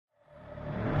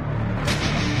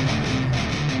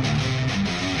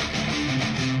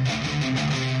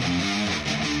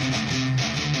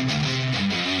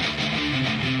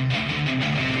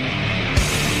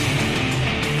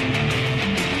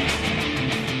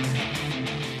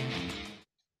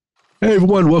Hey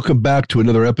everyone, welcome back to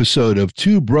another episode of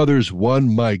Two Brothers,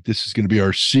 One Mic. This is going to be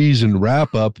our season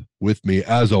wrap up. With me,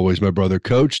 as always, my brother,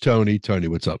 Coach Tony. Tony,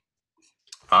 what's up?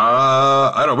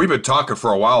 I don't know. We've been talking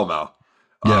for a while now.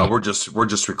 Yeah, We're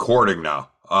just recording now.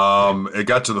 It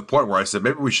got to the point where I said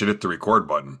maybe we should hit the record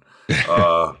button.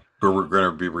 But we're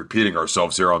going to be repeating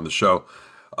ourselves here on the show.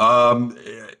 Um,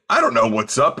 I don't know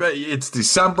what's up. It's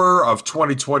December of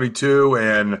 2022,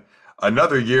 and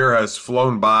another year has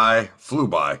flew by.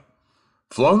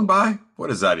 Flown by? What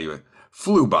is that even?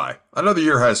 Flew by. Another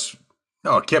year has,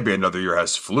 no, it can't be another year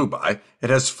has flew by. It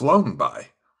has flown by.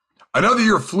 Another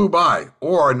year flew by,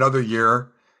 or another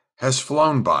year has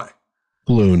flown by.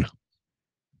 floon.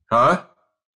 Huh?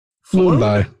 Floon Flown?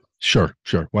 by. Sure.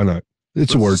 Why not?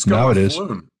 It's a Let's word. just go Now it with is.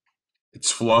 flown.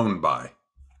 It's flown by.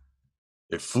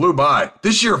 It flew by.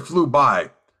 This year flew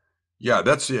by. Yeah,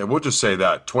 we'll just say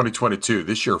that. 2022.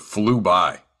 This year flew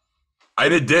by.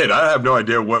 And it did. I have no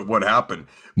idea what happened.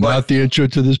 Not But the intro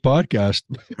to this podcast.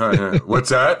 what's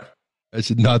that? I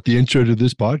said, not the intro to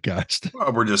this podcast.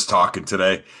 Well, we're just talking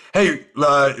today. Hey,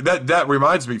 that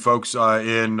reminds me, folks.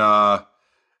 In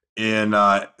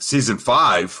season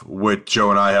 5, which Joe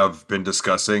and I have been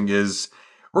discussing, is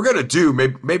we're gonna do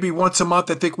maybe once a month.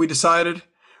 I think we decided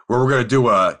where we're gonna do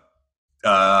I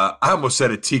almost said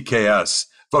a TKS,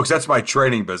 folks. That's my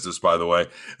training business, by the way.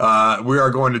 We are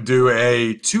going to do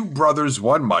a Two Brothers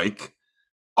One Mic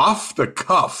off the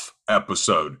cuff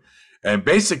episode, and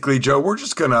basically, Joe, we're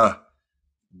just gonna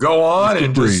go Shoot on the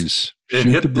and breeze. and Shoot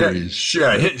the hit that,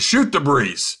 breeze. shoot the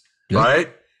breeze, Yep.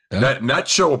 right? Yep. That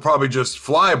show will probably just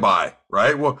fly by,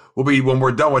 right? We'll be when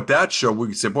we're done with that show, we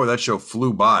can say, boy, that show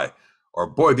flew by, or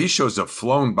boy, these shows have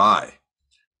flown by.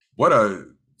 What a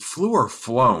flew or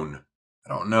flown? I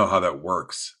don't know how that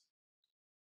works.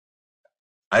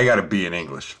 I got to be in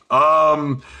English.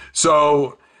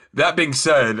 So that being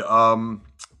said,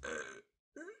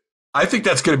 I think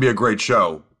that's going to be a great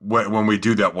show when we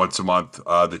do that once a month.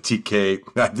 The TK,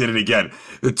 I did it again.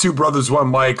 The Two Brothers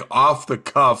One Mic off the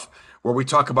cuff, where we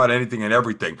talk about anything and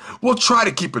everything. We'll try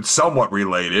to keep it somewhat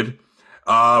related,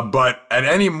 but at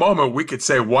any moment we could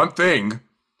say one thing,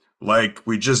 like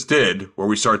we just did, where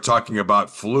we started talking about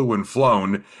flew and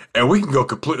flown, and we can go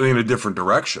completely in a different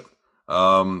direction.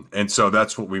 And so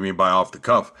that's what we mean by off the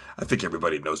cuff. I think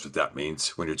everybody knows what that means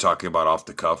when you're talking about off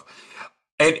the cuff.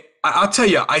 And I'll tell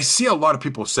you, I see a lot of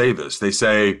people say this. They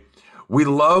say, we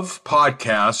love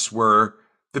podcasts where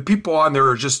the people on there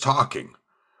are just talking.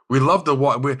 We love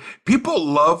people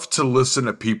love to listen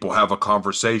to people have a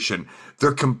conversation.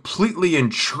 They're completely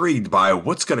intrigued by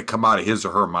what's going to come out of his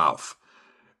or her mouth.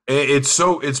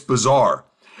 It's bizarre.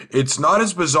 It's not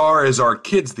as bizarre as our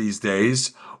kids these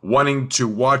days wanting to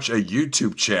watch a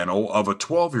YouTube channel of a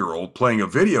 12-year-old playing a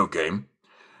video game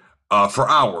for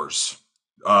hours.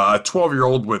 A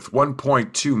 12-year-old with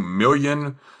 1.2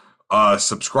 million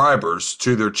subscribers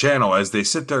to their channel as they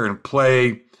sit there and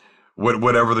play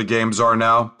whatever the games are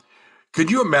now. Could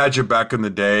you imagine back in the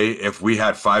day if we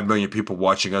had 5 million people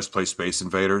watching us play Space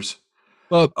Invaders?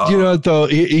 Well, Uh, though,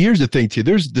 here's the thing too.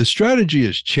 There's the strategy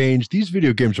has changed. These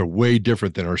video games are way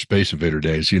different than our Space Invader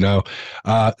days.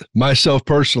 Myself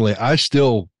personally, I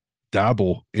still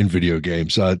dabble in video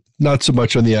games. Not so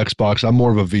much on the Xbox. I'm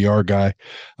more of a VR guy.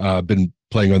 Been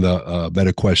playing on the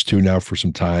Meta Quest 2 now for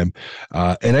some time.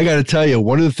 And I got to tell you,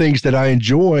 one of the things that I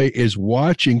enjoy is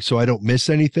watching so I don't miss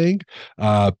anything.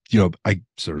 So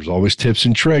there's always tips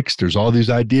and tricks. There's all these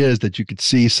ideas that you could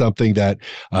see something that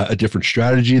a different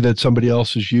strategy that somebody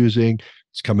else is using.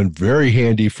 It's coming very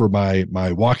handy for my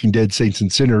Walking Dead Saints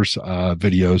and Sinners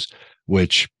videos,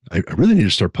 which I really need to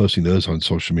start posting those on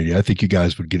social media. I think you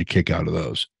guys would get a kick out of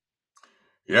those.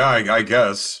 yeah, I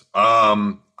guess.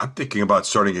 I'm thinking about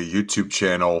starting a YouTube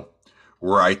channel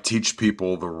where I teach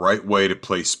people the right way to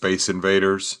play Space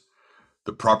Invaders,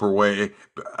 the proper way.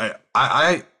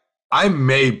 I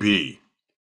may be,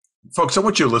 folks. I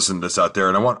want you to listen to this out there,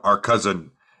 and I want our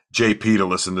cousin JP to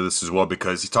listen to this as well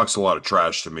because he talks a lot of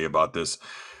trash to me about this.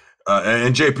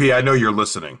 And JP, I know you're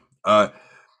listening. I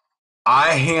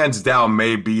hands down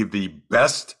may be the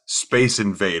best Space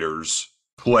Invaders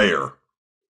player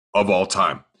of all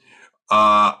time.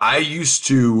 I used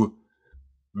to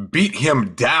beat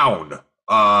him down.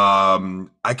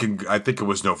 I think it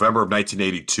was November of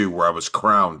 1982 where I was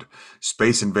crowned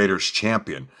Space Invaders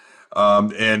champion.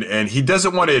 And he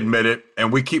doesn't want to admit it,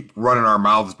 and we keep running our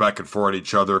mouths back and forth at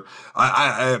each other.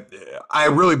 I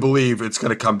really believe it's going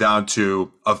to come down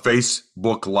to a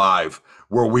Facebook Live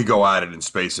where we go at it in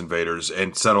Space Invaders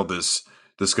and settle this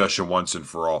discussion once and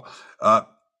for all.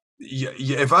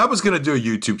 If I was going to do a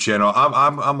YouTube channel,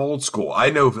 I'm old school. I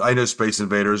know Space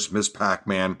Invaders, Miss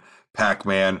Pac-Man,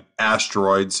 Pac-Man,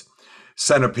 Asteroids.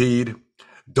 Centipede,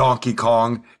 Donkey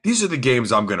Kong. These are the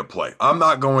games I'm going to play. I'm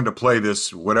not going to play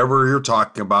this, whatever you're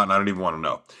talking about, and I don't even want to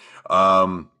know.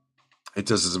 It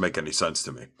just doesn't make any sense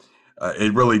to me.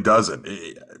 It really doesn't.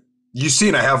 You've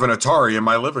seen I have an Atari in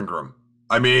my living room.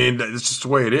 I mean, it's just the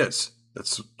way it is.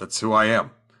 That's who I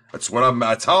am. That's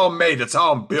how I'm made. That's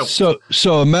how I'm built.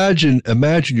 So imagine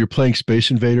you're playing Space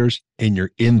Invaders and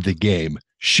you're in the game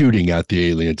shooting at the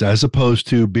aliens as opposed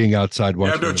to being outside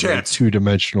watching no chance.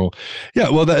 Two-dimensional. Yeah,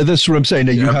 well, that's what I'm saying.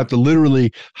 That you have to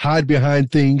literally hide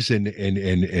behind things and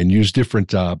use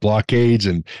different blockades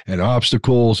and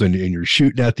obstacles, and you're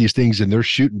shooting at these things and they're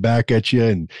shooting back at you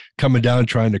and coming down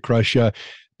trying to crush you.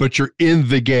 But you're in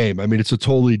the game. I mean, it's a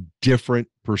totally different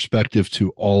perspective to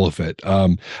all of it.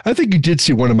 I think you did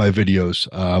see one of my videos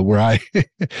where I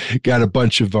got a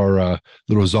bunch of our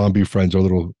little zombie friends, our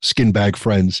little skin bag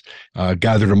friends,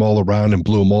 gathered them all around and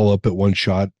blew them all up at one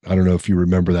shot. I don't know if you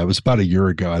remember that. It was about a year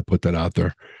ago I put that out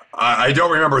there. I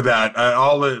don't remember that.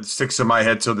 All that sticks in my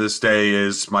head to this day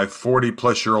is my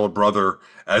 40-plus-year-old brother,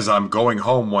 as I'm going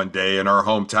home one day in our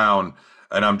hometown,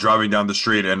 and I'm driving down the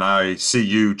street and I see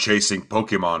you chasing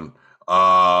Pokemon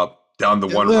down the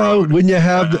one road. When you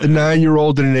have a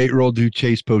 9-year-old and an 8-year-old who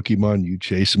chase Pokemon, you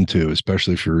chase them too,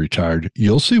 especially if you're retired.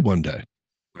 You'll see one day.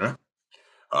 Yeah.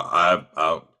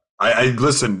 I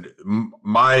listen,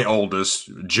 my oldest,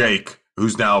 Jake,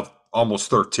 who's now almost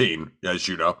 13, as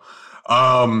you know,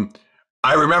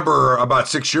 I remember about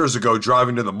 6 years ago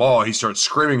driving to the mall, he started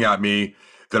screaming at me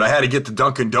that I had to get the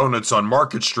Dunkin' Donuts on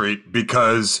Market Street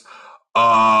because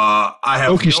I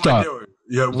have Pokestop. No idea.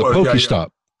 Yeah, Pokestop.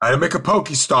 I had to make a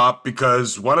Pokestop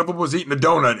because one of them was eating a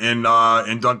donut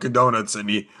in Dunkin' Donuts, and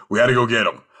we had to go get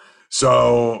him.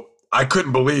 So I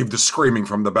couldn't believe the screaming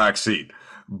from the back seat,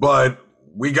 but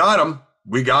we got him.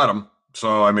 We got him.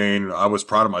 So I mean, I was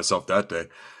proud of myself that day.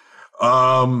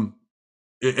 And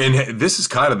this is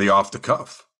kind of the off the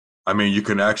cuff. I mean, you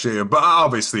can actually, but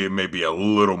obviously it may be a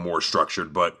little more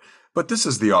structured, but this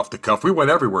is the off the cuff. We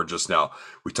went everywhere just now.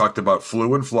 We talked about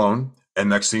flew and flown, and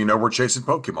next thing you know, we're chasing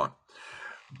Pokemon.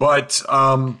 But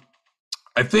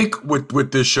I think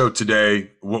with this show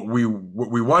today, what we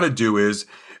want to do is,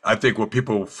 I think what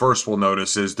people first will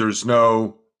notice is there's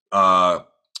no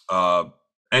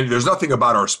and there's nothing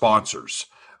about our sponsors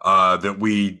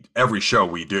that every show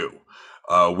we do.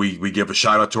 We give a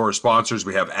shout out to our sponsors.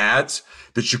 We have ads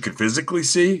that you can physically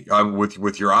see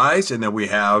with your eyes, and then we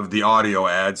have the audio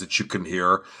ads that you can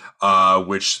hear,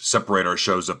 which separate our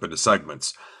shows up into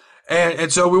segments.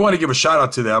 And so we want to give a shout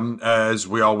out to them, as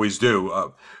we always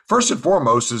do. First and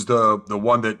foremost is the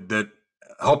one that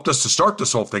helped us to start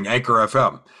this whole thing, Anchor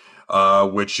FM,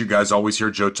 which you guys always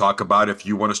hear Joe talk about. If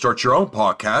you want to start your own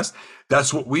podcast,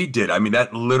 that's what we did. I mean,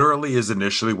 that literally is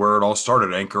initially where it all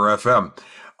started, Anchor FM.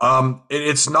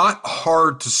 It's not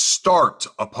hard to start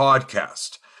a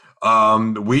podcast.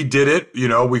 We did it,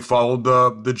 we followed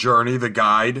the journey, the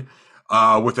guide,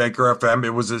 with Anchor FM.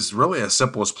 It was really as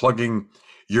simple as plugging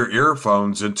your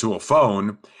earphones into a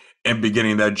phone and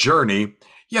beginning that journey.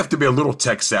 You have to be a little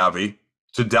tech savvy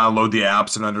to download the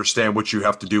apps and understand what you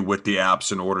have to do with the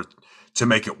apps in order to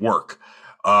make it work,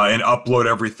 and upload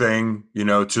everything,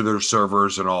 to their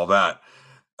servers and all that.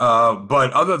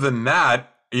 But other than that,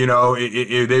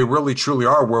 they really truly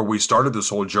are where we started this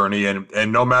whole journey.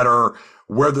 And no matter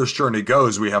where this journey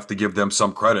goes, we have to give them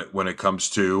some credit when it comes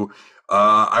to,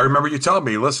 I remember you telling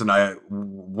me, listen, I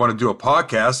want to do a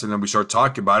podcast. And then we started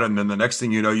talking about it. And then the next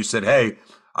thing you know, you said, hey,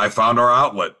 I found our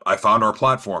outlet. I found our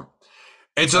platform.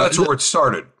 And so that's where it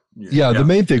started. Yeah. The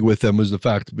main thing with them was the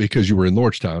fact, because you were in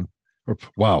Lordstown.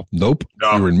 Wow. Nope.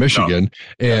 You were in Michigan.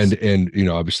 No. And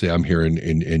obviously I'm here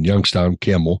in Youngstown,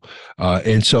 Camel.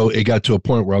 And so it got to a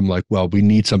point where I'm like, well, we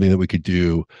need something that we could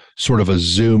do sort of a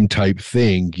Zoom type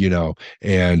thing,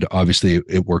 and obviously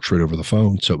it works right over the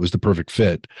phone. So it was the perfect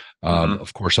fit.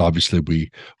 Of course, obviously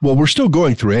we're still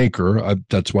going through Anchor.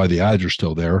 That's why the ads are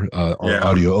still there. Our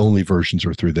audio only versions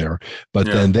are through there, but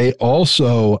then they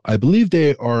also, I believe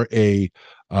they are a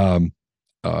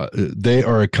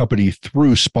company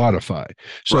through Spotify.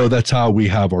 So that's how we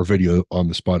have our video on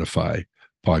the Spotify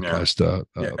podcast.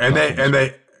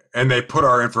 And they put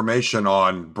our information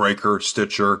on Breaker,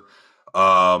 Stitcher,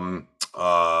 Apple,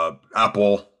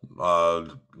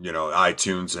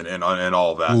 iTunes and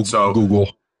all that. Google, so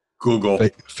Google,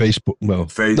 Facebook. No,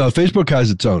 Facebook has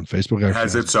its own. Facebook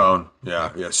has its own.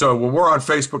 Yeah. So when we're on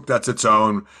Facebook, that's its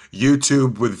own.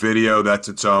 YouTube with video, that's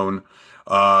its own.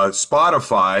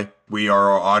 Spotify, we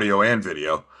are audio and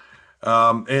video.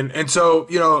 And so,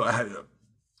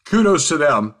 kudos to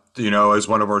them, as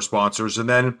one of our sponsors. And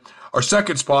then our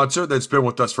second sponsor that's been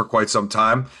with us for quite some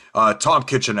time, Tom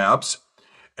Kitchen Apps.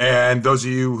 And those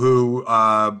of you who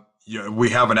we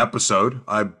have an episode.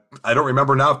 I don't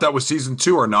remember now if that was season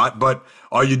 2 or not, but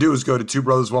all you do is go to Two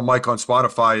Brothers One Mic on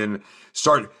Spotify and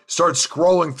start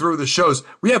scrolling through the shows.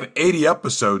 We have 80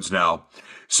 episodes now.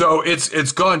 So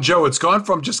it's gone, Joe. It's gone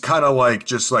from just kind of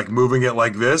like moving it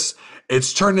like this.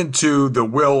 It's turned into the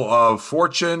Wheel of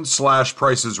Fortune /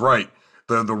 Price is Right,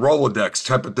 the Rolodex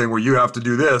type of thing where you have to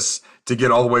do this to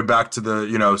get all the way back to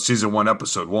the season 1,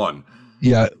 episode 1.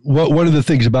 Yeah. Well, one of the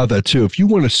things about that too, if you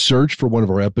want to search for one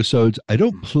of our episodes, I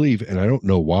don't believe, and I don't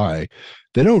know why,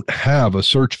 they don't have a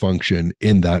search function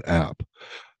in that app.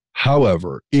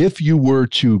 However, if you were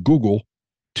to Google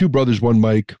Two Brothers One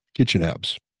Mic Kitchen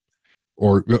Abs,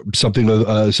 or something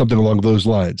along those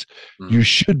lines, you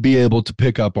should be able to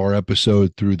pick up our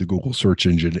episode through the Google search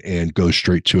engine and go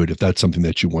straight to it if that's something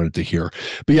that you wanted to hear.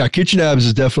 But yeah, Kitchen Abs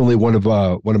is definitely one of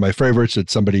my favorites.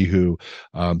 It's somebody who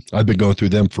I've been going through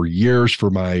them for years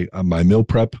for my meal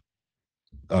prepping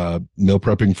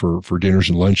for dinners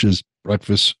and lunches,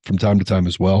 breakfast from time to time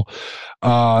as well.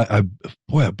 I've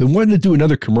been wanting to do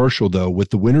another commercial though. With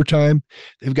the wintertime,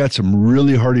 they've got some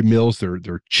really hearty meals. They're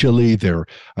chili.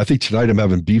 I think tonight I'm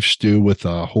having beef stew with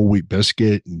a whole wheat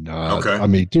biscuit. And Okay. I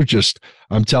mean,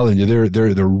 I'm telling you,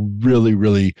 they're really,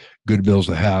 really good meals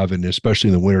to have. And especially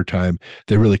in the wintertime,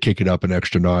 they really kick it up an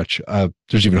extra notch.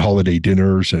 There's even holiday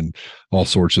dinners and all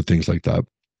sorts of things like that.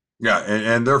 Yeah,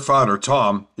 and their founder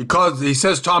Tom, he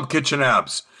says Tom Kitchen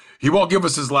Abs. He won't give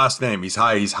us his last name. He's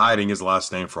hiding his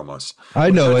last name from us.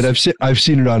 I know it. I've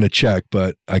seen it on a check,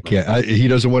 but I can't. He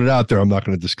doesn't want it out there. I'm not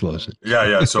going to disclose it.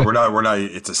 Yeah. So we're not.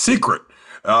 It's a secret.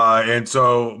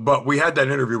 But we had that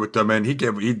interview with them, and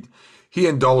he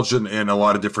indulged in a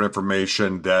lot of different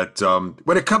information that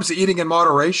when it comes to eating in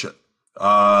moderation,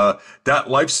 that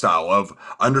lifestyle of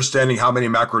understanding how many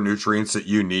macronutrients that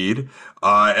you need.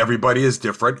 Everybody is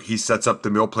different. He sets up the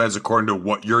meal plans according to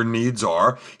what your needs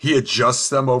are. He adjusts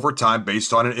them over time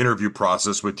based on an interview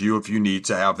process with you if you need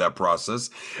to have that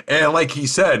process. And like he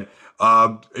said,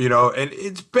 and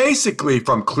it's basically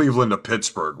from Cleveland to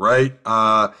Pittsburgh, right?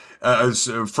 For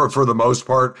the most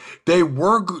part, they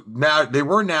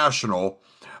were national.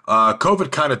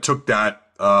 COVID kind of took that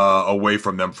away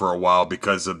from them for a while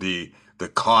because of the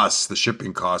costs, the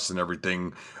shipping costs and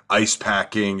everything, ice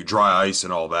packing, dry ice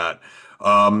and all that.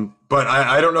 But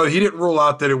I don't know. He didn't rule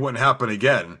out that it wouldn't happen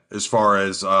again as far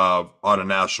as on a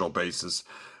national basis.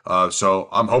 So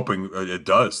I'm hoping it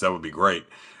does. That would be great.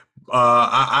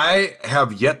 I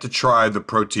have yet to try the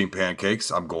protein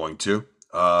pancakes. I'm going to.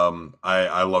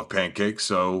 I love pancakes,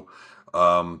 so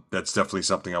that's definitely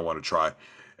something I want to try.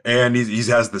 And he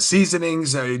has the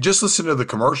seasonings. Just listen to the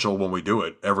commercial when we do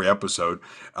it every episode,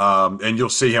 and you'll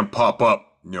see him pop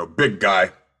up. Big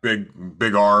guy,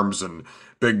 big arms and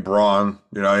big brawn.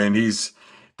 And he's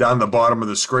down the bottom of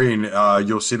the screen.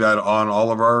 You'll see that on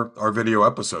all of our video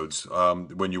episodes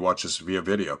when you watch us via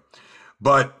video.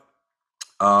 But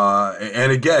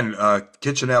and again,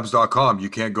 kitchenabs.com,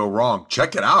 you can't go wrong.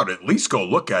 Check it out. At least go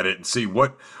look at it and see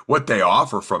what they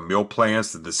offer, from meal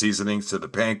plans to the seasonings to the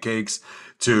pancakes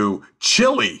to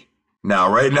chili.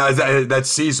 Now, right now, that's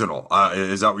seasonal.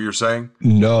 Is that what you're saying?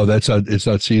 No, it's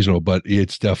not seasonal, but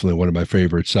it's definitely one of my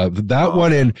favorites.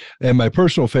 One and my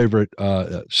personal favorite,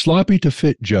 Sloppy to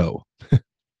Fit Joe.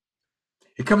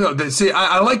 It comes out. See,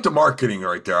 I like the marketing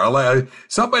right there.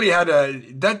 Somebody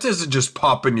that doesn't just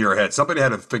pop into your head. Somebody had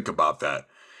to think about that.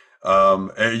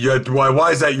 Why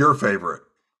is that your favorite?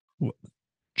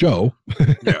 Joe.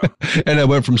 Yeah. And I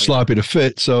went from sloppy to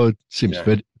fit, so it seems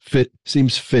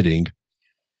seems fitting.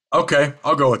 Okay,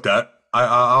 I'll go with that.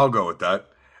 I'll go with that.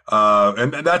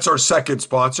 And that's our second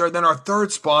sponsor. And then our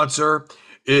third sponsor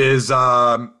is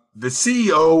the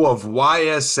CEO of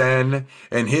YSN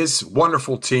and his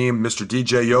wonderful team, Mr.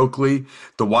 DJ Oakley,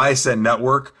 the YSN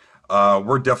Network.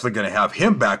 We're definitely going to have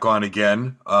him back on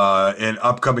again in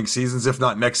upcoming seasons, if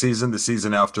not next season, the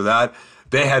season after that.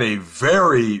 They had a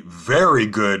very, very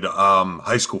good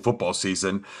high school football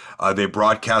season. They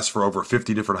broadcast for over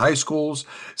 50 different high schools,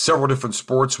 several different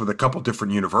sports with a couple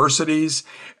different universities.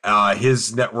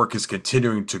 His network is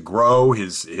continuing to grow.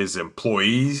 His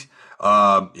employees,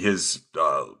 his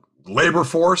labor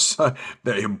force, the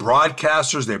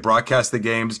broadcasters, they broadcast the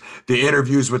games, the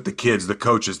interviews with the kids, the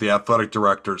coaches, the athletic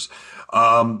directors.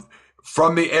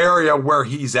 From the area where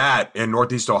he's at in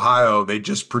Northeast Ohio, they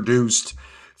just produced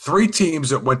 3 teams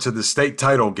that went to the state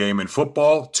title game in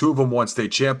football. 2 of them won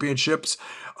state championships.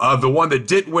 The one that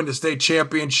didn't win the state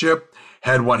championship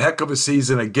had one heck of a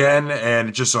season again, and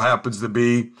it just so happens to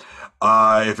be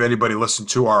If anybody listened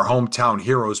to our Hometown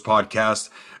Heroes podcast,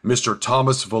 Mr.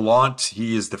 Thomas Vallant,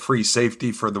 he is the free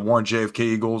safety for the Warren JFK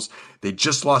Eagles. They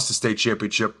just lost the state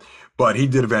championship, but he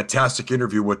did a fantastic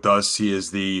interview with us. He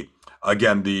is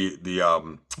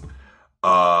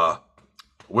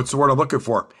what's the word I'm looking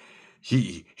for?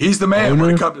 He's the man Owner?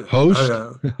 when it comes Host?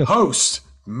 host.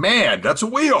 Man, that's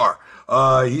what we are.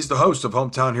 He's the host of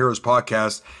Hometown Heroes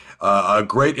podcast. A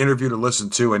great interview to listen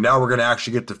to, and now we're going to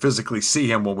actually get to physically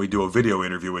see him when we do a video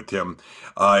interview with him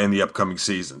in the upcoming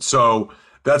season. So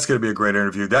that's going to be a great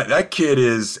interview. That kid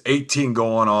is 18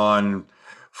 going on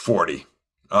 40.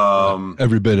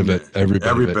 Every bit of it. Every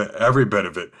bit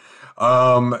of it.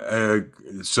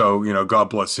 So, God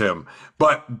bless him.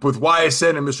 But with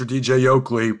YSN and Mr. DJ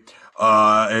Oakley,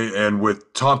 and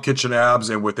with Tom Kitchen Abs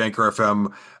and with Anchor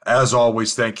FM, as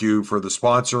always, thank you for the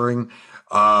sponsoring.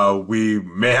 We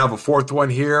may have a fourth one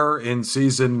here in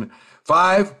season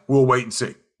 5. We'll wait and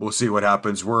see. We'll see what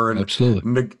happens. We're in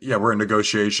we're in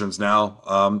negotiations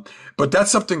now. But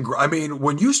that's something. I mean,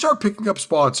 when you start picking up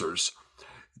sponsors,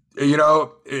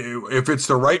 if it's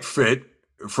the right fit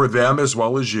for them as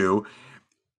well as you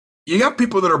got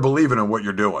people that are believing in what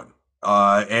you're doing,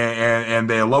 and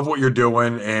they love what you're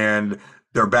doing, and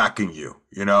they're backing you.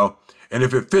 And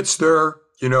if it fits their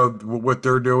what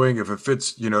they're doing, if it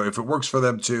fits, if it works for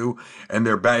them too, and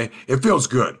they're back, it feels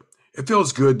good. It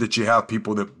feels good that you have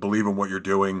people that believe in what you're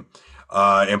doing,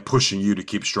 and pushing you to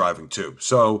keep striving too.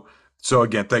 So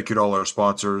again, thank you to all our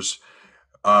sponsors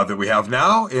that we have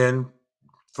now, and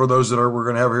for those that we're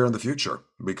going to have here in the future,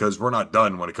 because we're not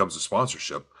done when it comes to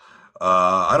sponsorship.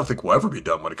 I don't think we'll ever be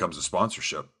done when it comes to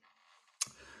sponsorship.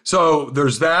 So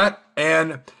there's that,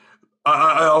 and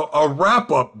a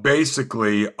wrap up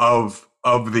basically of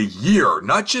the year,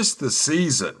 not just the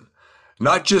season,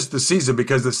 because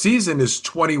the season is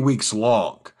 20 weeks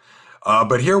long.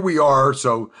 But here we are.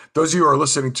 So those of you who are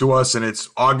listening to us, and it's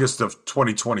August of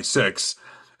 2026.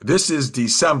 This is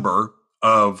December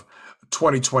of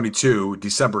 2022,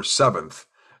 December 7th,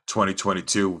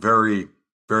 2022. Very,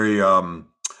 very,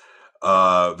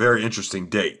 very interesting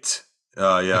date.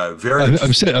 Very.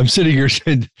 I'm sitting here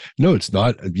saying, no, it's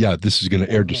not. Yeah, this is going to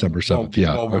air December 7th.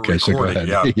 Yeah. Okay. So go ahead.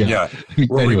 Yeah.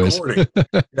 We're Anyways. recording.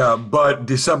 Yeah. But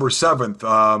December 7th,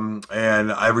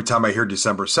 and every time I hear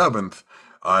December 7th,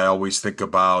 I always think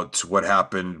about what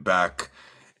happened back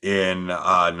in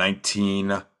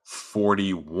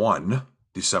 1941,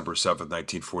 December 7th,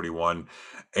 1941,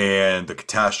 and the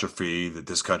catastrophe that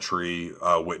this country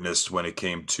witnessed when it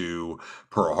came to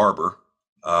Pearl Harbor,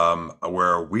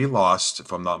 where we lost,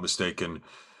 if I'm not mistaken,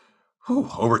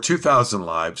 over 2,000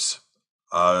 lives,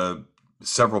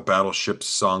 several battleships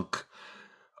sunk.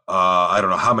 I don't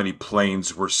know how many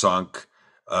planes were sunk.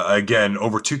 Again,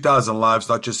 over 2,000 lives,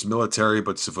 not just military,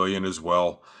 but civilian as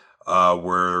well,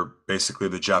 where basically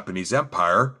the Japanese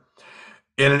Empire,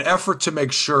 in an effort to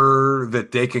make sure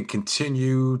that they can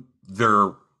continue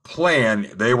their plan,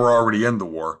 they were already in the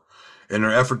war, in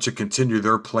an effort to continue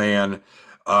their plan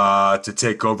to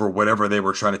take over whatever they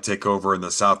were trying to take over in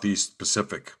the Southeast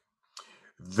Pacific.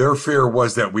 Their fear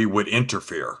was that we would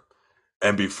interfere.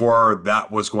 And before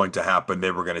that was going to happen,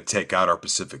 they were going to take out our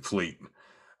Pacific Fleet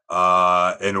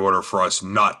in order for us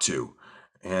not to.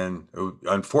 And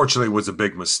unfortunately, it was a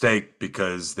big mistake,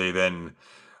 because they then,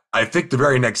 I think the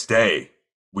very next day,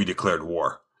 we declared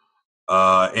war.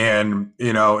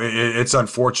 It's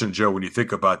unfortunate, Joe, when you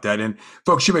think about that. And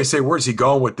folks, you may say, where's he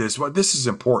going with this? Well, this is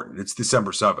important. It's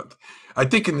December 7th. I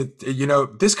think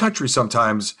this country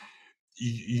sometimes,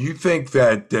 you think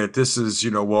that this is,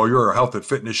 well, you're a health and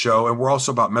fitness show, and we're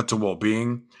also about mental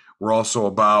well-being. We're also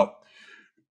about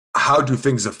how do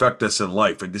things affect us in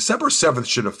life. And December 7th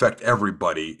should affect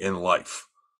everybody in life,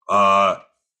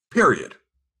 period.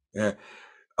 Yeah.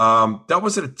 That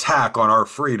was an attack on our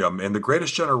freedom, and the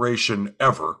greatest generation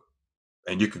ever,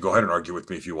 and you can go ahead and argue with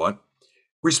me if you want,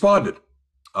 responded.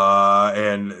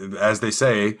 And as they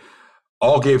say,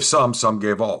 all gave some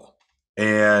gave all.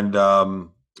 And,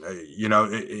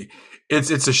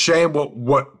 it's a shame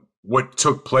what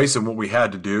took place and what we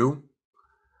had to do.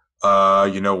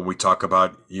 When we talk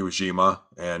about Iwo Jima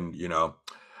and,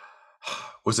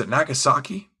 was it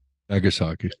Nagasaki?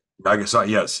 Nagasaki,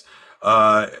 yes.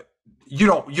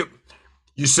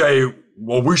 You say,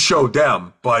 well, we showed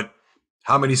them, but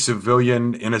how many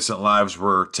civilian innocent lives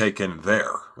were taken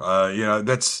there?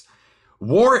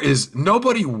 War is,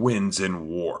 nobody wins in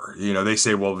war. They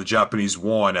say, well, the Japanese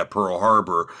won at Pearl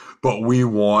Harbor, but we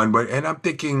won. And I'm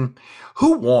thinking,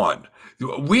 who won?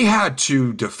 We had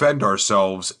to defend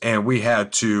ourselves, and we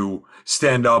had to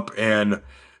stand up, and,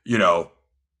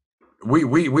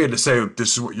 we had to say,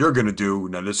 this is what you're going to do.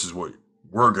 Now, this is what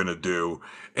we're gonna do,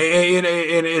 and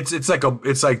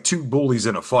it's like two bullies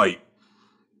in a fight,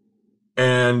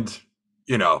 and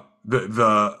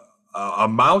the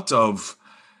amount of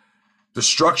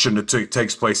destruction that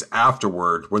takes place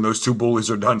afterward when those two bullies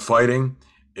are done fighting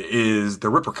is the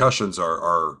repercussions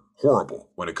are horrible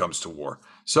when it comes to war.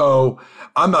 So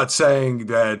I'm not saying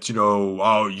that,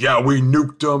 oh yeah, we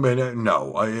nuked them, and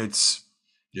no, it's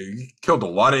you killed a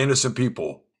lot of innocent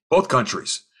people, both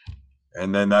countries,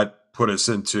 and then that put us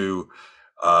into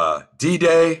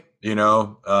D-Day,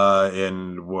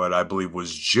 in what I believe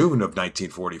was June of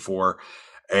 1944,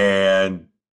 and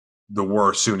the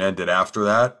war soon ended after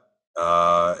that.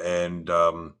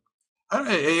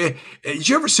 Did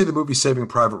you ever see the movie Saving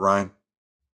Private Ryan?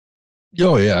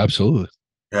 Oh yeah, absolutely.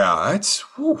 Yeah,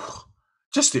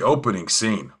 just the opening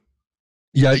scene.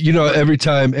 Yeah, every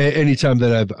time, anytime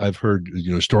that I've heard,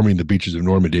 storming the beaches of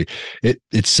Normandy,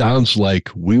 it sounds like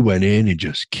we went in and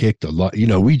just kicked a lot.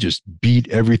 We just beat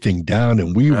everything down,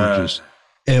 and we were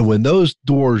and when those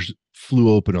doors flew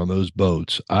open on those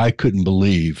boats, I couldn't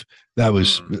believe that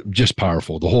was just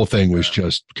powerful. The whole thing was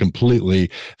just completely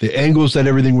the angles that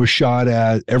everything was shot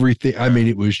at, everything. I mean,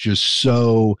 it was just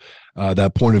so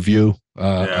that point of view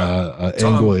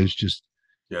angle is just.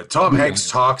 Yeah, Tom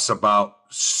Hanks talks about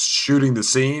shooting the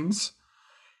scenes,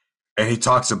 and he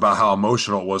talks about how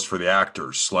emotional it was for the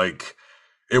actors. Like,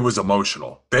 it was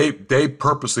emotional. They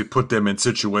purposely put them in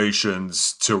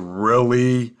situations to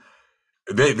really.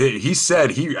 He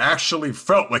said he actually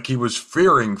felt like he was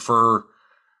fearing for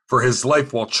his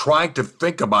life while trying to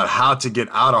think about how to get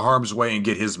out of harm's way and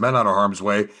get his men out of harm's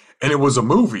way. And it was a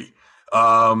movie,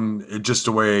 just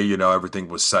the way everything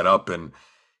was set up. And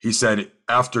he said,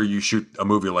 after you shoot a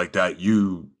movie like that,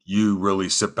 you really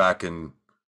sit back and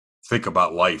think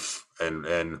about life and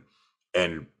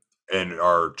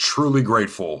are truly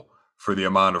grateful for the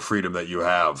amount of freedom that you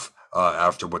have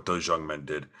after what those young men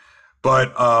did.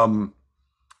 But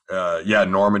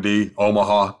Normandy,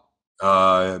 Omaha,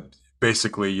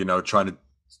 basically, trying to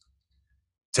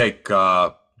take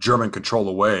German control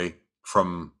away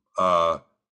from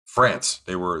France.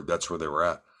 That's where they were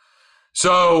at.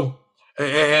 So.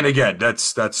 And again,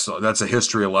 that's a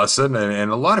history lesson,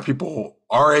 and a lot of people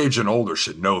our age and older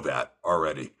should know that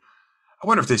already. I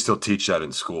wonder if they still teach that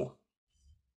in school.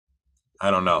 I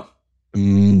don't know.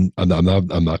 I'm not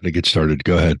going to get started.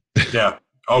 Go ahead. Yeah.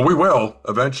 Oh, we will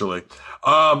eventually.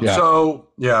 So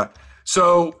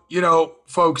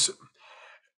folks.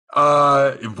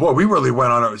 We really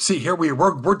went on. See, here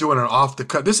we're doing an off the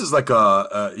cuff. This is like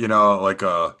a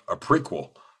prequel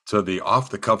to the Off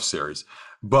the Cuff series.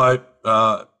 But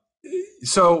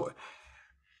so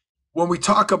when we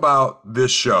talk about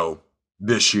this show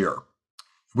this year,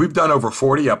 we've done over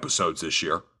 40 episodes this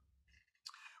year,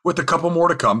 with a couple more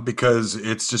to come because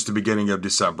it's just the beginning of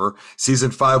December.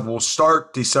 Season 5 will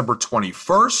start December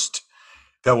 21st.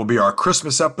 That will be our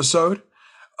Christmas episode.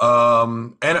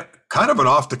 And kind of an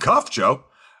off the cuff, Joe.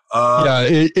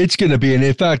 It's going to be. And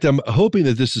in fact, I'm hoping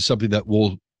that this is something that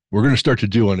we're going to start to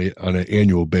do on an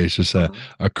annual basis, a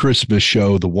Christmas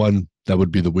show, the one that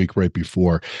would be the week right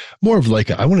before, more of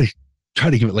like I want to try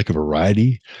to give it like a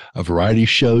variety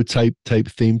show type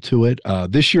theme to it.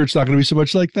 This year, it's not going to be so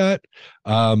much like that.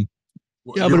 I'm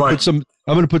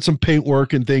going to put some paint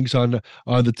work and things on the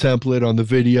template, on the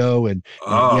video, and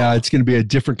it's going to be a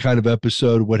different kind of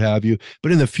episode, what have you.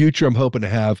 But in the future, I'm hoping to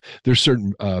have there's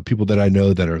certain people that I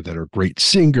know that are great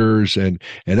singers and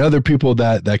other people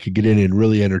that could get in and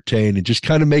really entertain and just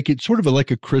kind of make it sort of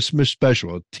like a Christmas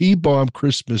special, a T-Bomb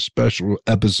Christmas special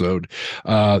episode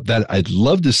that I'd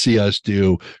love to see us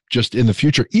do just in the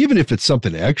future, even if it's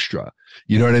something extra.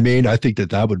 You know what I mean? I think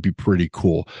that would be pretty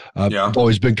cool. I've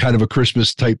always been kind of a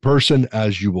Christmas type person,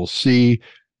 as you will see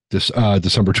this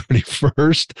December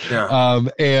 21st. Yeah.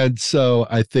 And so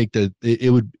I think that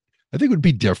it would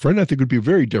be different. I think it would be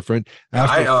very different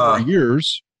after 4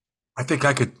 years. I think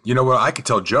I could, I could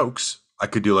tell jokes. I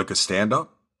could do like a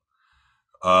stand-up.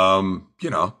 No,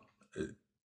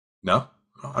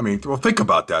 I mean, well, think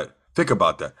about that.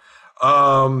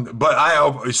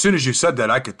 But as soon as you said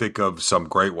that, I could think of some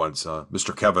great ones.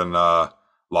 Mr. Kevin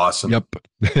Lawson. Yep.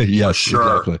 Yes, sure.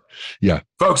 Exactly. Yeah.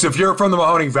 Folks, if you're from the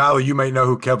Mahoning Valley, you may know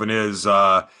who Kevin is.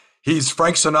 He's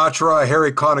Frank Sinatra,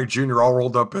 Harry Connick Jr. all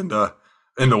rolled up into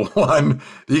one.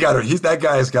 That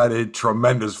guy's got a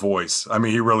tremendous voice. I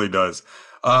mean, he really does.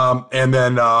 And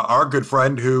then our good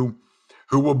friend who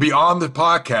will be on the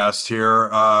podcast here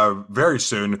very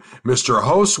soon, Mr.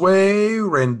 Josue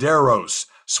Renderos.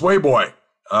 Sway Boy.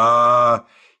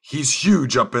 He's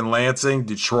huge up in Lansing,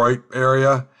 Detroit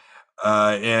area.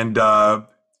 And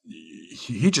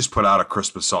he just put out a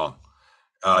Christmas song.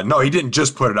 No, he didn't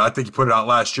just put it out. I think he put it out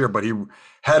last year, but he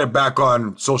had it back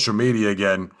on social media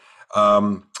again.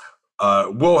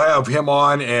 We'll have him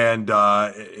on, and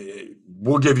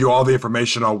we'll give you all the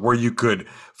information on where you could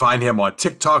find him on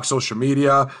TikTok, social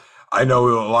media. I know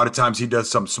a lot of times he does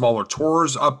some smaller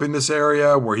tours up in this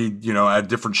area where he, at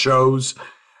different shows,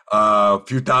 a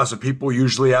few thousand people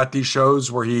usually at these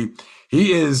shows where he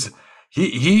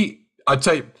I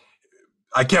tell you,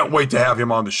 I can't wait to have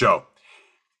him on the show.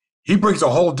 He brings a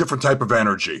whole different type of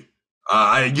energy.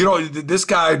 This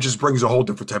guy just brings a whole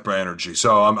different type of energy.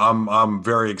 So I'm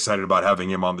very excited about having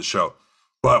him on the show.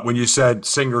 But when you said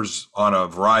singers on a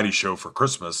variety show for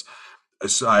Christmas,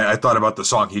 I thought about the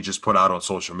song he just put out on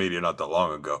social media not that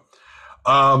long ago.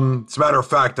 As a matter of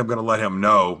fact, I'm going to let him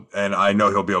know, and I know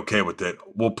he'll be okay with it.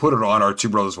 We'll put it on our Two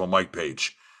Brothers One Mic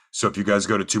page. So if you guys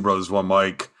go to Two Brothers One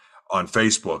Mic on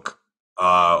Facebook,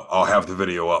 I'll have the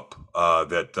video up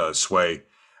that Sway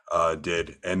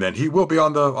did, and then he will be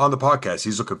on the podcast.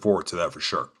 He's looking forward to that for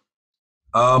sure.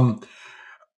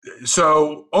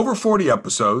 So over 40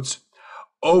 episodes,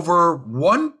 over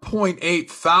 1.8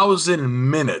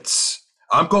 thousand minutes.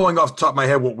 I'm going off the top of my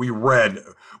head what we read.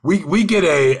 We get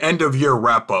a end of year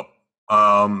wrap up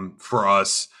for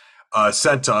us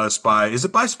sent to us by, is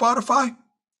it by Spotify?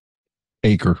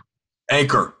 Anchor.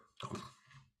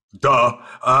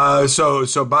 Duh.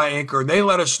 So by Anchor, and they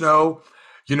let us know,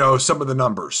 some of the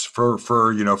numbers for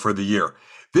the year.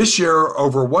 This year,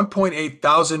 over 1.8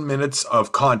 thousand minutes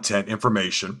of content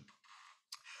information,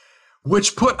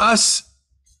 which put us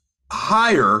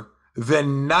higher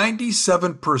than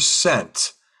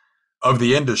 97% of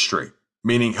the industry,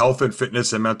 meaning health and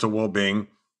fitness and mental well-being.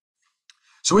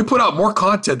 So we put out more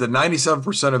content than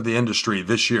 97% of the industry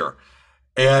this year.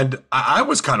 And I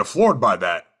was kind of floored by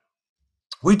that.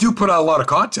 We do put out a lot of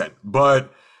content,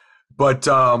 but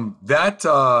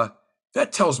that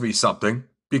tells me something,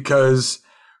 because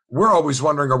we're always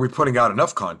wondering, are we putting out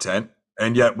enough content?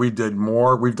 And yet we've done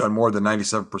more than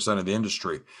 97% of the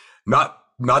industry. Not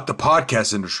the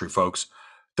podcast industry, folks.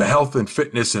 The health and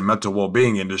fitness and mental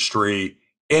well-being industry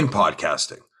in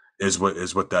podcasting is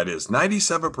what that is.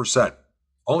 97%.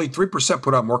 Only 3%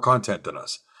 put out more content than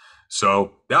us.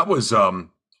 So that was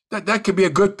that could be a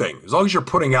good thing. As long as you're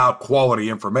putting out quality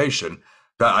information,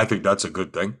 I think that's a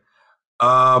good thing.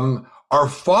 Our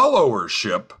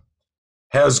followership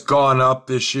has gone up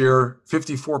this year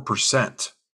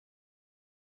 54%.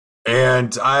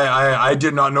 And I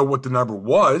did not know what the number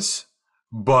was,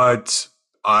 but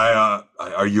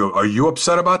are you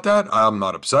upset about that? I'm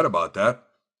not upset about that.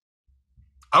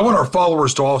 I want our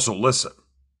followers to also listen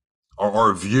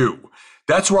or view.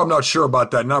 That's where I'm not sure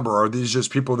about that number. Are these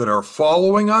just people that are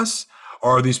following us,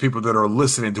 or are these people that are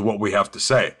listening to what we have to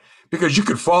say? Because you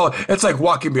could follow, it's like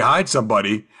walking behind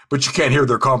somebody, but you can't hear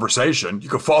their conversation. You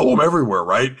can follow them everywhere,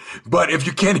 right? But if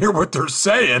you can't hear what they're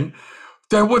saying,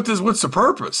 then what's the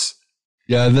purpose?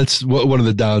 Yeah, that's one of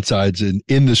the downsides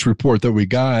in this report that we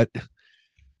got.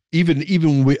 Even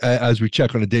as we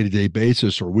check on a day-to-day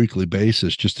basis or weekly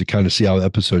basis, just to kind of see how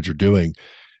episodes are doing,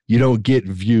 you don't get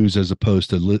views as opposed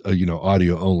to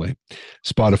audio only.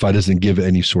 Spotify doesn't give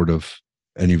any sort of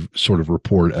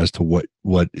report as to what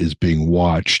is being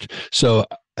watched. So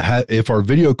if our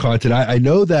video content, I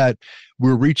know that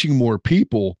we're reaching more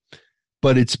people,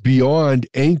 but it's beyond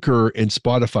Anchor and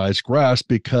Spotify's grasp,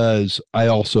 because I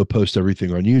also post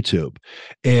everything on YouTube.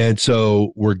 And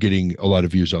so we're getting a lot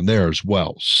of views on there as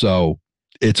well. So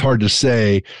it's hard to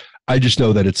say. I just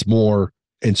know that it's more,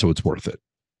 and so it's worth it.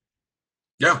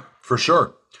 Yeah, for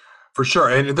sure.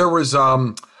 And there was,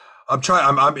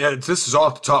 this is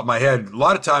off the top of my head. A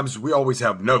lot of times we always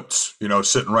have notes,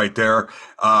 sitting right there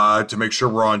to make sure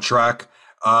we're on track.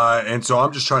 And so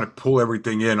I'm just trying to pull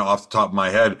everything in off the top of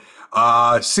my head.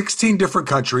 16 different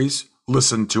countries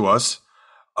listened to us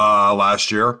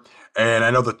last year. And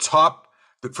I know the top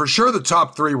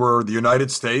three were the United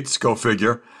States, go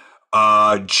figure.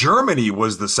 Germany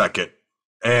was the second,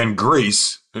 and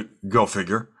Greece, go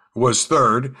figure, was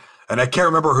third. And I can't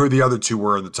remember who the other two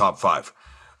were in the top five.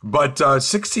 But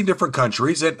 16 different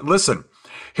countries. And listen,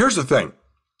 here's the thing.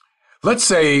 Let's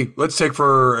take,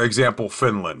 for example,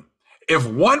 Finland. If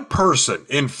one person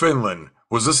in Finland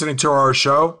was listening to our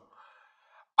show,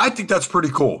 I think that's pretty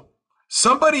cool.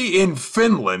 Somebody in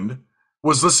Finland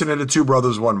was listening to Two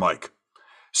Brothers One Mic.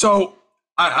 So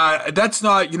I that's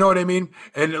not, you know what I mean?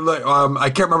 And I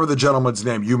can't remember the gentleman's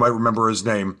name. You might remember his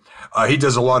name. He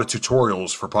does a lot of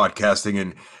tutorials for podcasting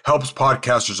and helps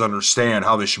podcasters understand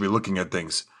how they should be looking at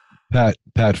things.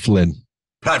 Pat Flynn.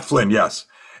 Pat Flynn, yes.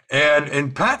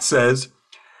 And Pat says,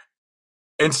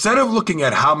 instead of looking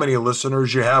at how many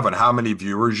listeners you have and how many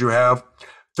viewers you have,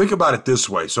 Think about it this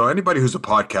way. So anybody who's a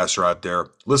podcaster out there,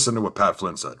 listen to what Pat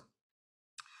Flynn said.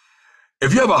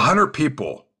 If you have 100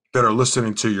 people that are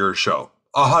listening to your show,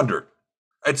 100,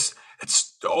 it's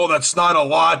that's not a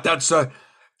lot.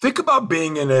 Think about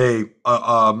being in a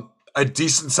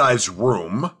decent sized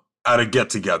room at a get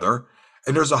together,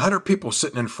 and there's 100 people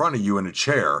sitting in front of you in a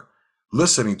chair,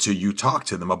 listening to you talk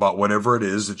to them about whatever it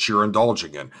is that you're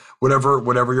indulging in,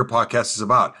 whatever your podcast is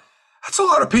about. That's a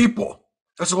lot of people.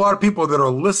 That's a lot of people that are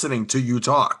listening to you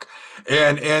talk.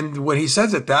 And when he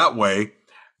says it that way,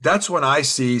 that's when I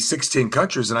see 16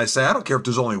 countries and I say, I don't care if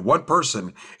there's only one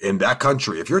person in that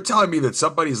country. If you're telling me that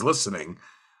somebody's listening,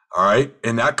 all right,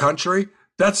 in that country,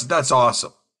 that's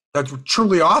awesome. That's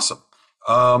truly awesome.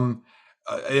 And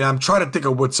I'm trying to think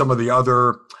of what some of the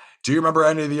other. Do you remember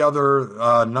any of the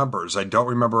other numbers? I don't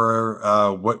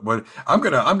remember what. I'm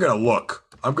gonna look,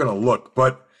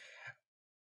 but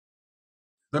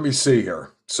let me see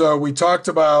here. So we talked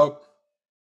about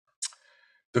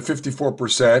the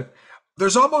 54%.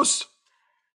 There's almost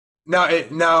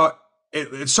now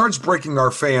it starts breaking our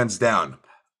fans down.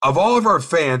 Of all of our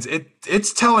fans,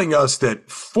 it's telling us that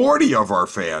 40 of our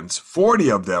fans, 40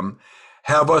 of them,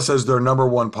 have us as their number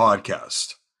one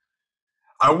podcast.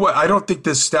 I don't think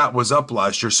this stat was up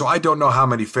last year, so I don't know how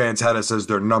many fans had us as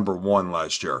their number one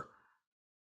last year.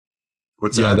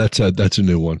 What's that? Yeah, that's a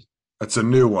new one. That's a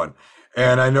new one.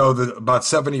 And I know that about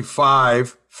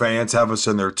 75 fans have us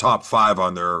in their top 5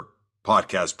 on their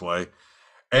podcast play,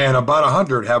 and about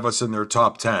 100 have us in their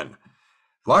top 10.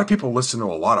 A lot of people listen to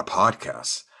a lot of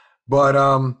podcasts, but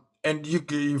and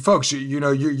you folks,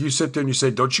 you sit there and you say,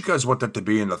 don't you guys want that to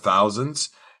be in the thousands?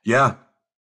 Yeah.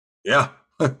 Yeah,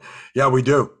 we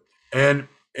do. And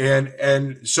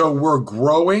so we're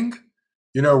growing,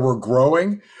 we're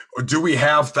growing. Do we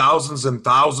have thousands and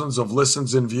thousands of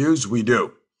listens and views? We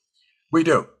do.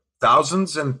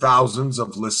 Thousands and thousands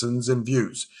of listens and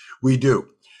views. We do.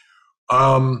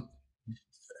 To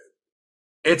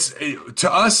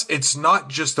us, it's not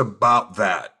just about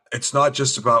that. It's not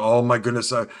just about, oh my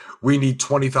goodness, we need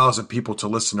 20,000 people to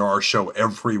listen to our show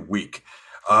every week.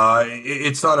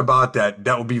 It's not about that.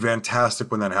 That would be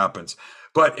fantastic when that happens.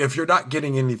 But if you're not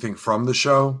getting anything from the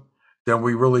show, then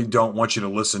we really don't want you to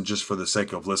listen just for the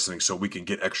sake of listening so we can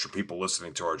get extra people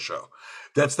listening to our show.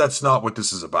 That's not what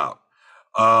this is about.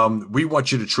 We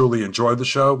want you to truly enjoy the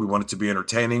show. We want it to be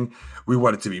entertaining. We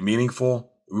want it to be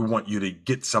meaningful. We want you to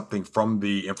get something from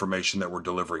the information that we're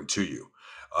delivering to you.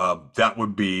 That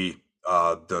would be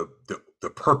the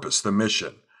purpose, the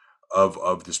mission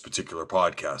of this particular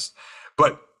podcast.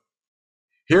 But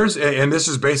and this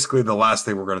is basically the last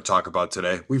thing we're going to talk about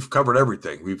today. We've covered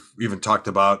everything. We've even talked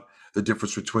about the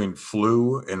difference between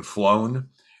flew and flown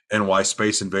and why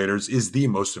Space Invaders is the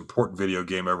most important video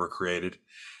game ever created.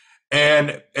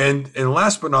 And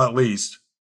last but not least,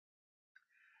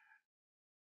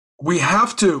 we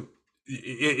have to,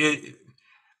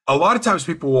 a lot of times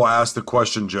people will ask the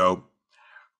question, Joe,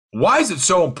 why is it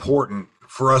so important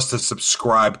for us to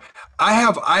subscribe?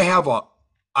 I'm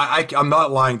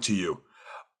not lying to you.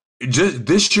 Just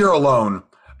this year alone,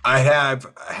 I've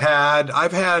had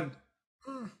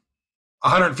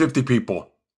 150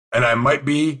 people, and I might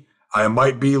be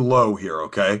low here,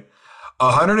 okay?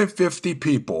 150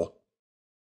 people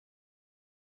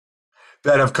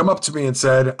that have come up to me and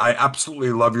said, I absolutely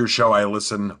love your show. I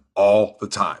listen all the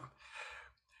time.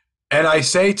 And I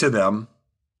say to them,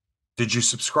 did you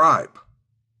subscribe?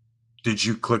 Did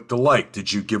you click the like?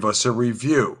 Did you give us a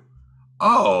review?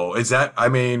 Oh,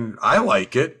 I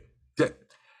like it.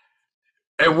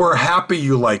 And we're happy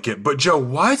you like it. But Joe,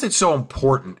 why is it so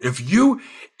important? If you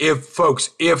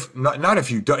listen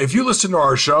to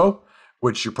our show,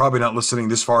 which you're probably not listening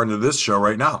this far into this show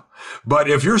right now, but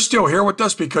if you're still here with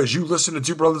us because you listen to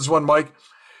Two Brothers, One Mike,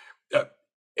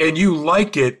 and you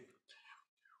like it,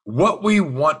 what we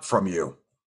want from you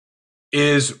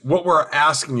is, what we're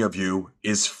asking of you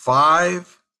is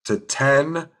 5 to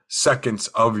 10 seconds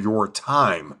of your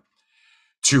time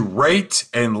to rate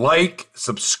and like,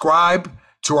 subscribe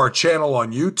to our channel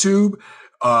on YouTube,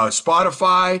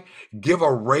 Spotify, give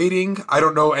a rating. I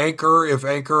don't know Anchor, if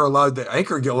Anchor allows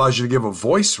you to give a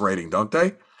voice rating, don't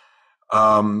they?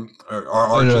 You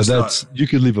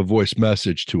could leave a voice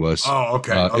message to us. Oh,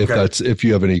 okay. If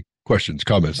you have any questions,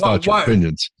 comments, thoughts, or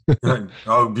opinions.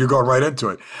 Oh, you're going right into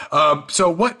it.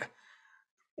 So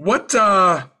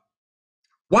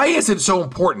why is it so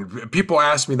important? People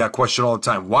ask me that question all the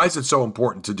time. Why is it so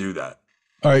important to do that?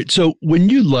 All right. So when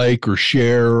you like or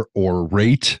share or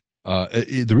rate,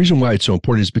 the reason why it's so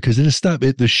important is because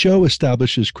the show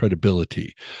establishes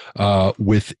credibility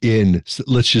within,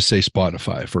 let's just say,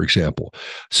 Spotify, for example.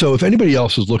 So if anybody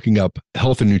else is looking up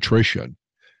health and nutrition,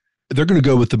 they're going to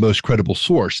go with the most credible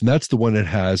source, and that's the one that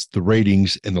has the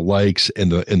ratings and the likes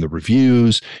and the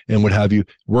reviews and what have you.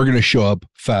 We're going to show up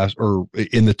fast or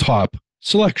in the top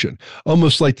selection,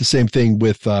 almost like the same thing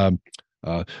with uh,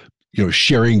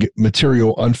 sharing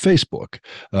material on Facebook,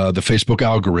 the Facebook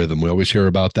algorithm. We always hear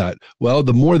about that. Well,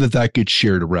 the more that gets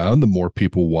shared around, the more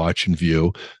people watch and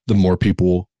view, the more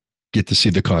people get to see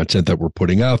the content that we're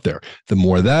putting out there. The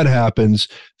more that happens,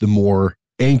 the more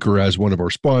Anchor, as one of our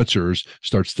sponsors,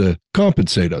 starts to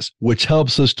compensate us, which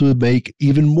helps us to make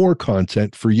even more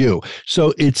content for you.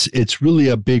 So it's really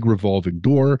a big revolving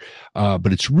door,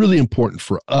 but it's really important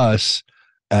for us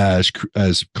as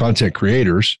content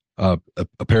creators,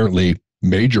 apparently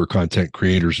major content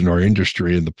creators in our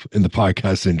industry, in the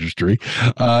podcast industry,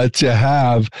 to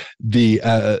have the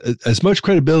as much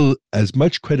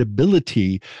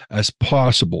credibility as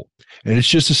possible. And it's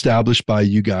just established by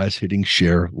you guys hitting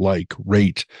share, like,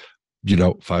 rate,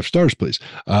 5 stars, please,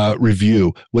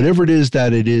 review, whatever it is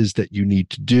that you need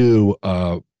to do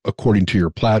according to your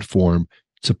platform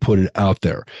to put it out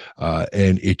there.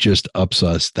 And it just ups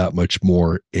us that much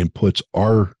more and puts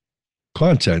our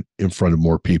content in front of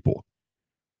more people.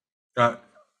 I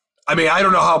mean, I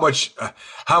don't know how much,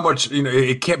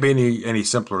 it can't be any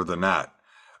simpler than that.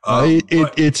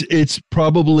 It's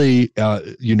probably,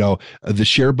 the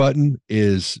share button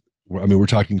is, I mean, we're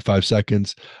talking 5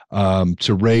 seconds.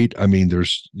 To rate, I mean,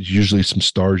 there's usually some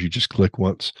stars. You just click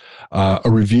once. A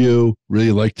review,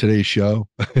 really like today's show.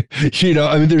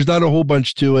 I mean, there's not a whole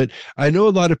bunch to it. I know a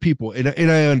lot of people, and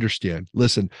I understand.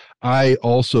 Listen, I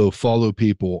also follow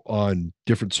people on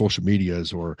different social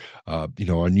medias or, on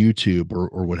YouTube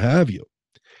or what have you.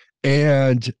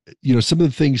 And some of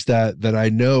the things that I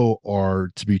know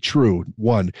are to be true.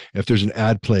 One, if there's an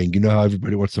ad playing, how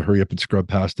everybody wants to hurry up and scrub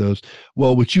past those.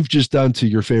 Well, what you've just done to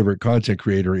your favorite content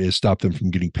creator is stop them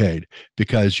from getting paid,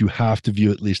 because you have to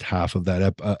view at least half of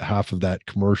that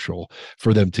commercial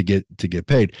for them to get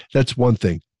paid. That's one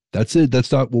thing. That's it.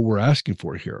 That's not what we're asking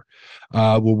for here.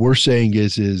 What we're saying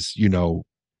is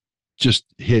just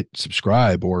hit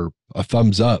subscribe or a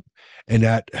thumbs up. And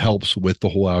that helps with the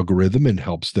whole algorithm and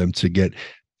helps them to get,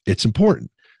 it's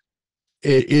important.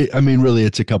 I mean, really,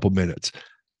 it's a couple minutes,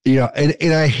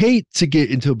 and I hate to get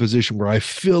into a position where I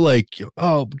feel like,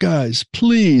 oh, guys,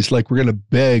 please, like we're going to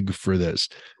beg for this.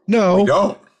 No, we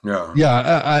don't. Yeah.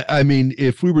 Yeah. I mean,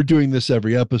 if we were doing this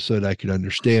every episode, I could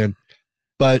understand.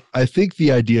 But I think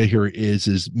the idea here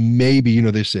is maybe,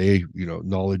 they say,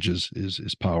 knowledge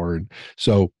is power. And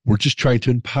so we're just trying to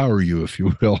empower you, if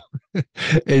you will,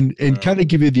 and kind of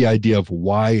give you the idea of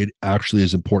why it actually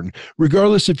is important.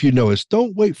 Regardless if you know us,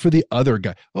 don't wait for the other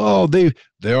guy. Oh, they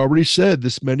already said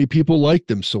this many people like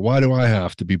them, so why do I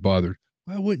have to be bothered?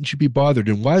 Why wouldn't you be bothered?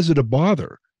 And why is it a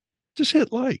bother? Just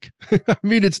hit like. I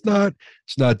mean, it's not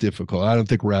difficult. I don't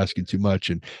think we're asking too much.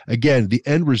 And again, the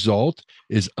end result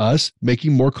is us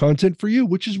making more content for you,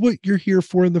 which is what you're here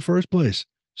for in the first place.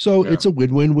 So It's a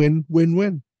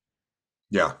win-win-win-win-win.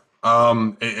 Yeah.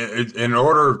 In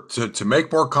order to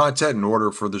make more content, in order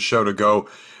for the show to go,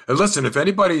 and listen, if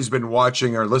anybody's been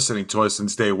watching or listening to us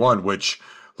since day one, which,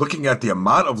 looking at the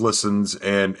amount of listens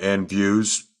and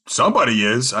views, somebody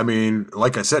is. I mean,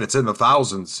 like I said, it's in the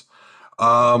thousands.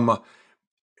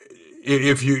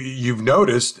 If you've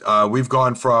noticed, we've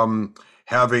gone from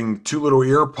having 2 little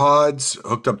ear pods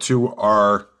hooked up to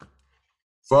our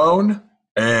phone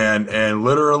and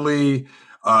literally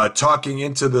talking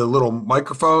into the little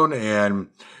microphone, and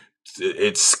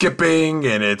it's skipping,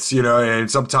 and it's and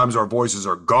sometimes our voices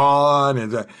are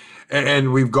gone,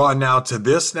 and we've gone now to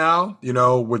this now,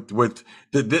 with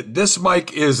this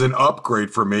mic is an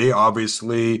upgrade for me.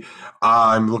 Obviously,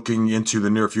 I'm looking into the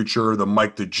near future, the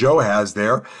mic that Joe has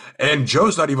there, and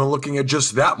Joe's not even looking at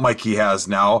just that mic he has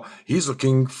now. He's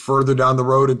looking further down the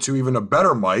road into even a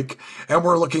better mic, and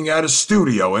we're looking at a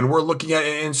studio, and we're looking at,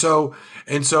 and so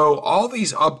all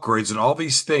these upgrades and all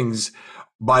these things,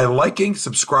 by liking,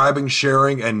 subscribing,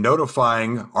 sharing, and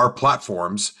notifying our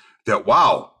platforms that,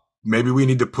 wow, maybe we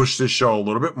need to push this show a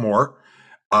little bit more,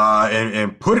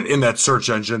 and put it in that search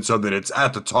engine so that it's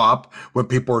at the top when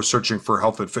people are searching for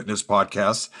health and fitness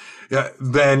podcasts.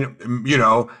 Then,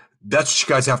 that's what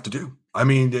you guys have to do. I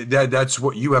mean, that's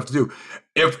what you have to do.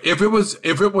 If it was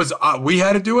we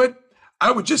had to do it,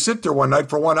 I would just sit there one night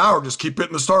for 1 hour, just keep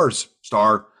hitting the stars.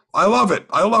 Star. I love it.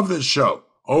 I love this show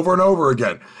over and over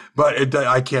again, but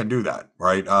I can't do that.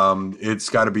 Right. It's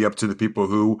got to be up to the people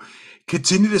who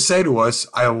continue to say to us,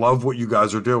 I love what you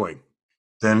guys are doing.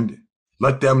 Then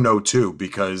let them know too,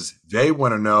 because they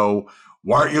want to know,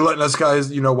 why aren't you letting us guys,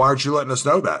 why aren't you letting us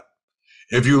know that?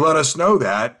 If you let us know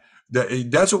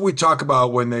that's what we talk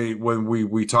about when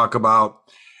we talk about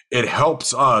It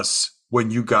helps us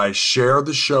when you guys share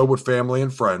the show with family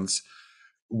and friends,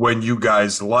 when you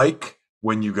guys like,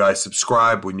 when you guys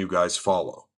subscribe, when you guys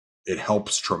follow. It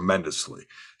helps tremendously.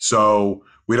 So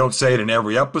we don't say it in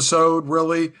every episode,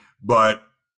 really, but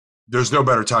there's no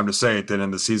better time to say it than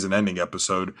in the season ending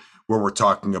episode where we're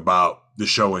talking about the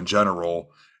show in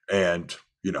general and,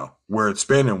 where it's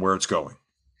been and where it's going.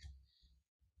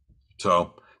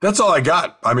 So that's all I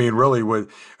got. I mean, really,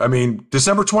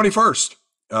 December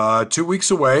 21st, 2 weeks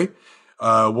away.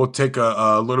 We'll take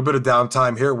a little bit of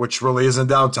downtime here, which really isn't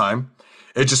downtime.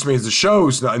 It just means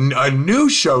a new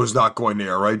show's not going to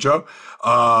air, right, Joe?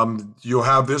 You'll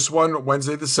have this one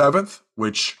Wednesday the 7th,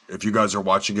 which if you guys are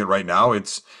watching it right now,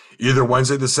 it's either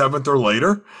Wednesday the 7th or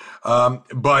later.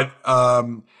 But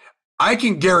I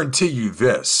can guarantee you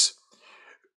this.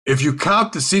 If you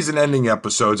count the season ending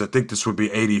episodes, I think this would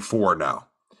be 84 now.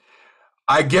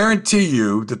 I guarantee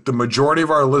you that the majority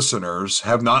of our listeners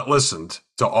have not listened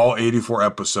to all 84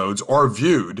 episodes or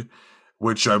viewed,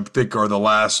 which I think are the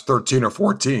last 13 or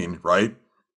 14, right?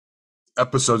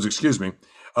 Episodes,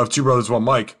 of Two Brothers, One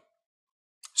Mic.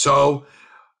 So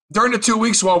during the 2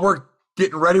 weeks while we're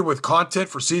getting ready with content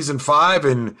for season 5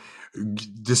 and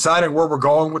deciding where we're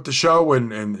going with the show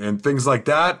and things like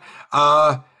that,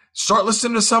 start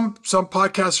listening to some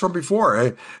podcasts from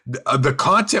before. The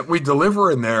content we deliver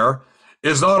in there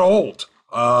is not old.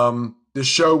 This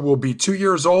show will be 2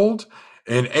 years old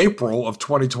in April of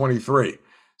 2023.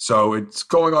 So it's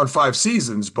going on 5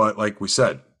 seasons, but like we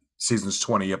said, season's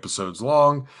 20 episodes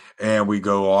long and we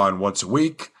go on once a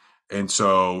week. And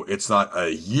so it's not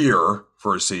a year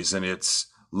for a season. It's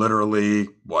literally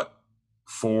 4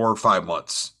 or 5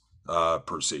 months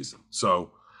per season.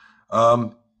 So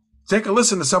take a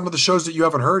listen to some of the shows that you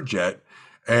haven't heard yet,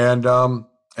 and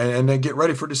then get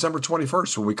ready for December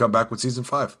 21st when we come back with season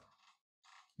 5.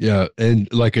 Yeah.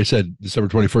 And like I said, December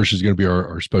 21st is going to be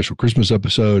our special Christmas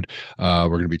episode. We're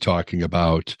going to be talking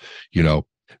about,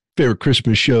 favorite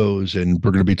Christmas shows, and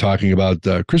we're going to be talking about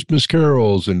Christmas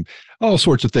carols and all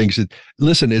sorts of things. And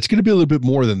listen, it's going to be a little bit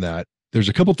more than that. There's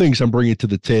a couple things I'm bringing to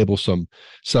the table, some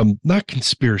not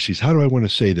conspiracies. How do I want to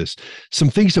say this? Some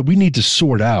things that we need to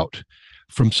sort out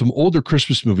from some older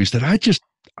Christmas movies that I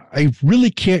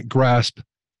really can't grasp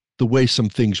the way some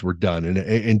things were done.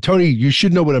 And Tony, you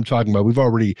should know what I'm talking about. We've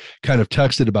already kind of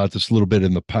texted about this a little bit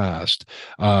in the past.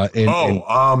 It's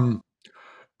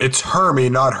Hermie,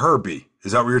 not Herbie.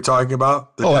 Is that what you're talking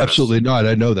about? Dentist. Absolutely not.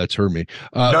 I know that's Hermie.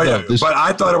 But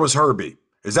I thought it was Herbie.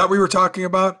 Is that what you were talking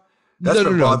about?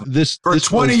 No. For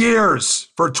 20 years,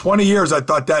 I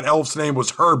thought that elf's name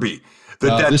was Herbie,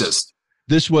 the dentist.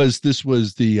 This was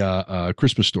the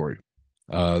Christmas Story,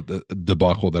 the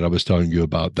debacle that I was telling you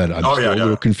about. That I'm a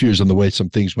little confused on the way some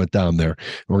things went down there.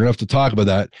 We're gonna have to talk about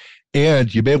that.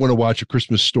 And you may want to watch A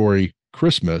Christmas Story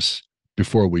Christmas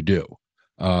before we do.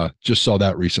 Just saw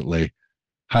that recently.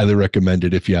 Highly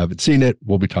recommended if you haven't seen it.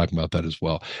 We'll be talking about that as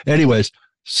well. Anyways,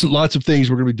 so lots of things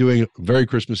we're going to be doing. Very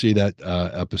Christmassy that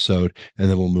episode, and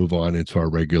then we'll move on into our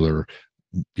regular,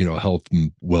 health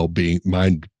and well-being,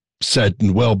 mindset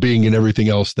and well-being, and everything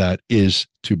else that is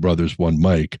Two Brothers, One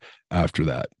Mic after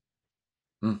that.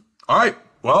 All right.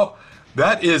 Well,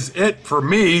 that is it for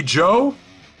me, Joe.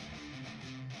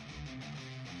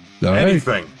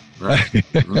 Anything. Right.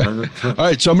 All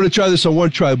right. So I'm going to try this on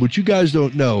one try. What you guys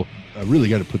don't know, I really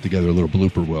got to put together a little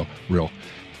blooper reel.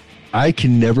 I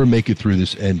can never make it through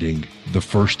this ending the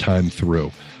first time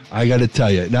through. I got to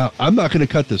tell you. Now, I'm not going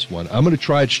to cut this one. I'm going to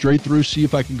try it straight through, see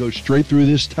if I can go straight through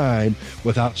this time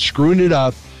without screwing it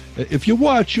up. If you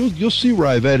watch, you'll see where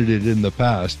I've edited in the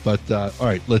past. But all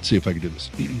right, let's see if I can do this.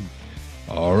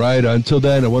 All right. Until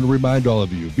then, I want to remind all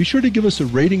of you, be sure to give us a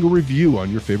rating or review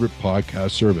on your favorite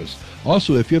podcast service.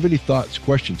 Also, if you have any thoughts,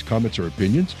 questions, comments, or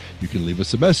opinions, you can leave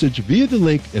us a message via the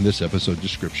link in this episode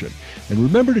description. And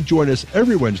remember to join us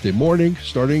every Wednesday morning,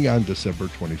 starting on December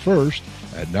 21st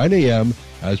at 9 a.m.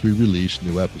 as we release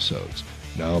new episodes.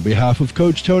 Now, on behalf of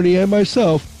Coach Tony and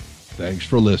myself, thanks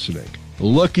for listening.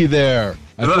 Looky there.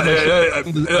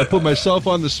 I put myself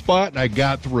on the spot and I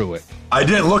got through it. I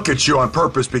didn't look at you on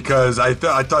purpose because I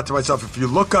thought to myself, if you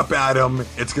look up at him,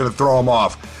 it's going to throw him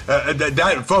off.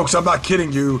 Folks, I'm not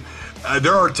kidding you.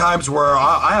 There are times where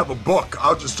I have a book.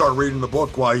 I'll just start reading the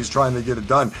book while he's trying to get it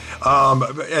done.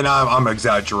 And I'm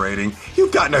exaggerating.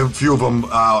 You've gotten a few of them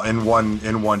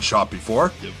in one shot before.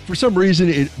 For some reason,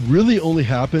 it really only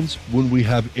happens when we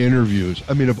have interviews.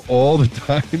 I mean, of all the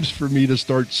times for me to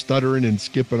start stuttering and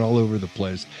skipping all over the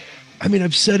place. I mean,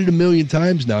 I've said it a million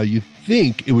times now. You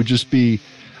think it would just be,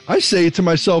 I say it to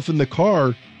myself in the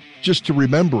car just to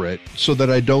remember it so that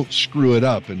I don't screw it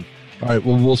up. And All right.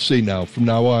 Well, we'll see now. From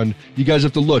now on, you guys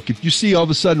have to look. If you see all of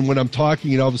a sudden when I'm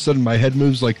talking and all of a sudden my head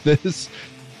moves like this,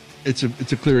 it's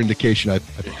a clear indication I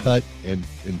cut and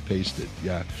pasted.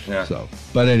 Yeah. So,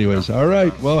 but anyways, all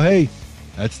right. Well, hey,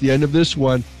 that's the end of this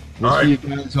one. We'll see you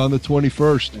guys on the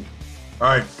 21st. All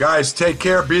right, guys, take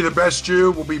care. Be the best you.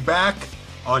 We'll be back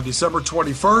on December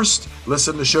 21st.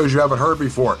 Listen to shows you haven't heard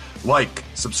before. Like,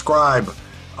 subscribe,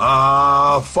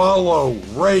 follow,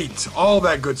 rate, all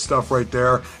that good stuff right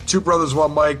there. Two Brothers,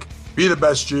 One Mic. Be the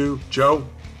best you. Joe,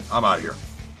 I'm out here.